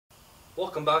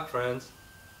Welcome back, friends,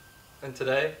 and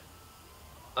today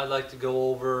I'd like to go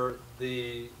over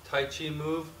the Tai Chi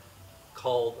move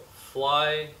called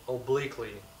fly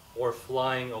obliquely or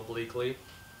flying obliquely.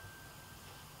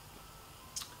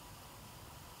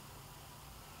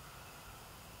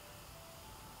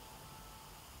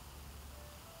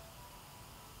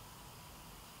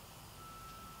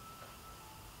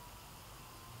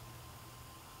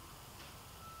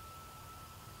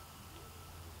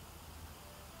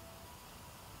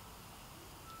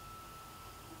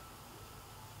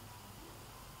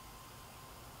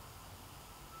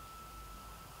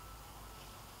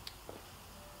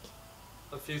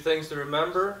 A few things to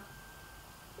remember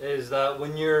is that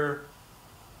when you're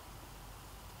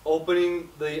opening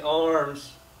the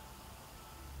arms,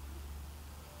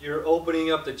 you're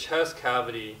opening up the chest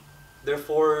cavity.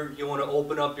 Therefore, you want to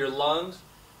open up your lungs.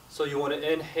 So you want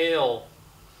to inhale.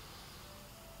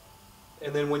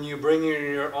 And then when you bring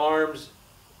your arms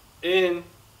in,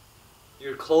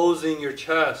 you're closing your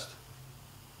chest.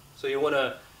 So you want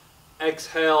to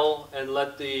exhale and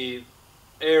let the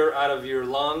air out of your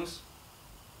lungs.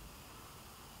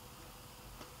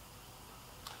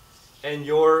 And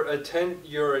your intent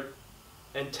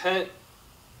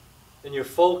and your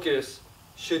focus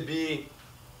should be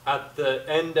at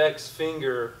the index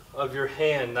finger of your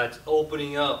hand that's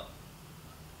opening up.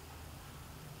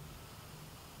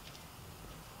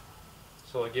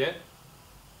 So again.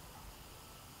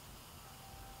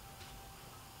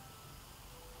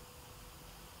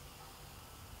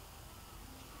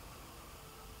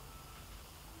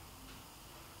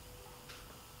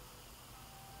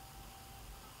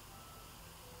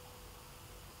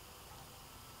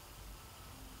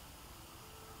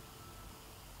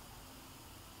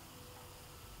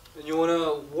 And you want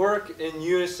to work in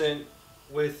unison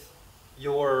with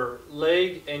your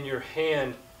leg and your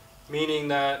hand, meaning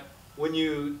that when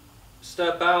you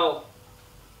step out,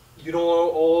 you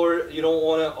don't want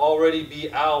to already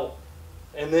be out,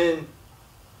 and then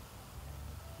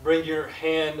bring your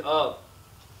hand up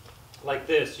like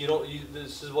this.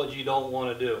 This is what you don't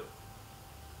want to do.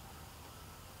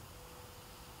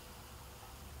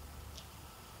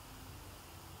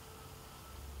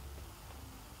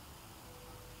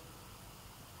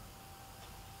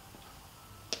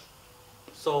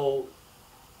 So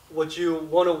what you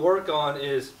want to work on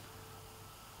is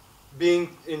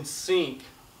being in sync.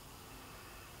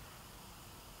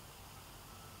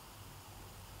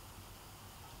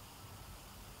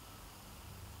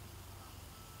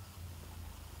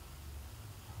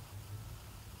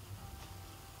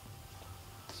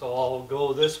 So I'll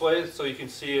go this way so you can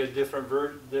see a different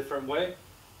way.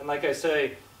 And like I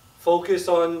say, focus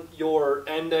on your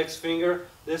index finger.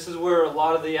 This is where a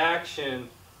lot of the action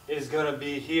is going to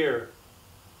be here.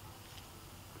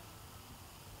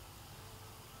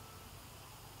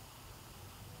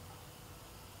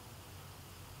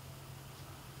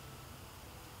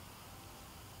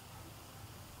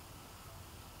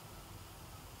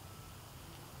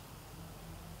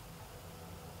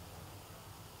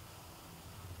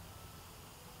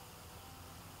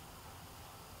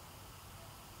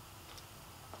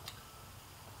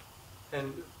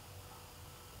 And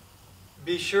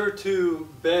be sure to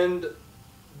bend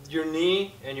your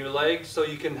knee and your leg so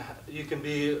you can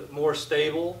be more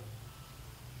stable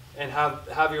and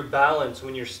have your balance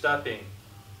when you're stepping.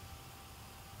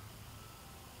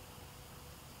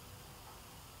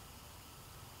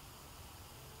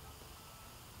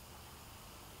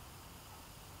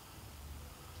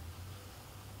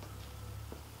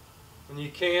 And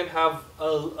you can have a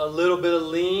little bit of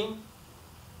lean,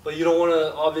 but you don't want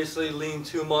to obviously lean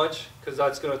too much because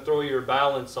that's going to throw your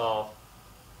balance off.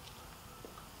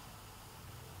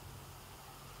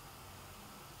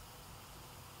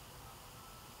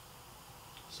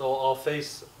 So I'll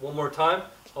face one more time.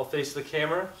 I'll face the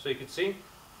camera so you can see.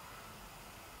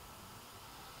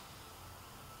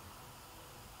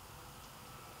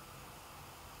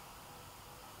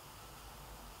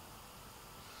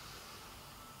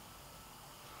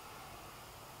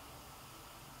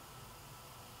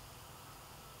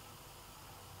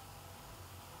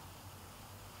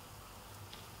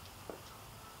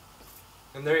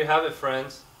 And there you have it,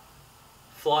 friends.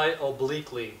 Fly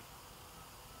obliquely.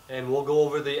 And we'll go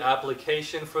over the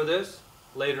application for this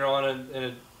later on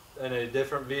in a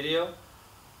different video.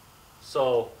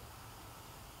 So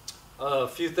a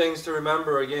few things to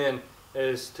remember again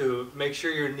is to make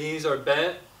sure your knees are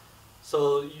bent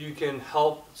so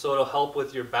it'll help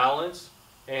with your balance,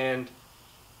 and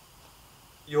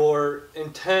your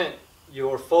intent,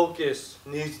 your focus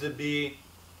needs to be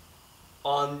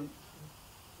on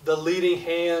the leading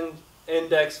hand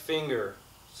index finger.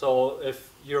 So if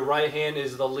your right hand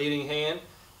is the leading hand,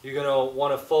 you're going to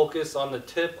want to focus on the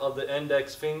tip of the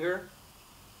index finger.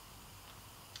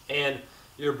 And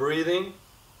your breathing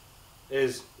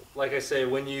is, like I say,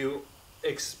 when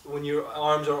your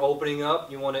arms are opening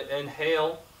up, you want to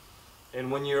inhale,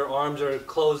 and when your arms are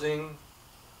closing,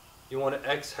 you want to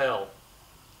exhale.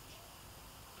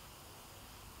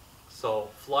 So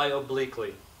fly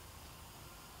obliquely.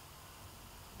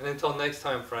 And until next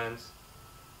time, friends,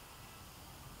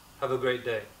 have a great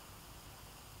day.